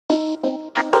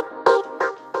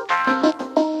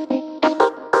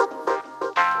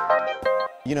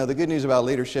You know, the good news about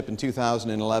leadership in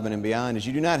 2011 and beyond is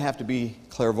you do not have to be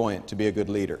clairvoyant to be a good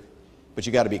leader, but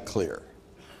you got to be clear.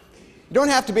 You don't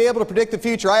have to be able to predict the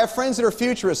future. I have friends that are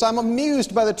futurists. I'm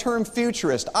amused by the term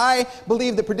futurist. I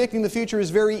believe that predicting the future is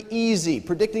very easy.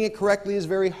 Predicting it correctly is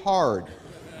very hard.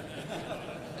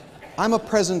 I'm a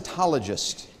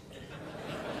presentologist.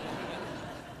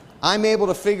 I'm able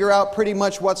to figure out pretty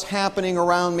much what's happening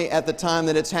around me at the time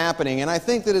that it's happening. And I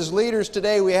think that as leaders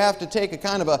today, we have to take a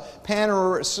kind of a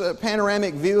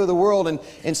panoramic view of the world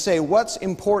and say, what's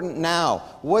important now?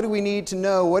 What do we need to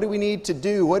know? What do we need to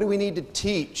do? What do we need to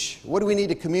teach? What do we need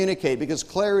to communicate? Because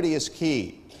clarity is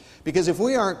key. Because if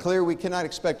we aren't clear, we cannot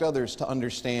expect others to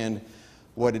understand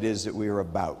what it is that we are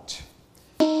about.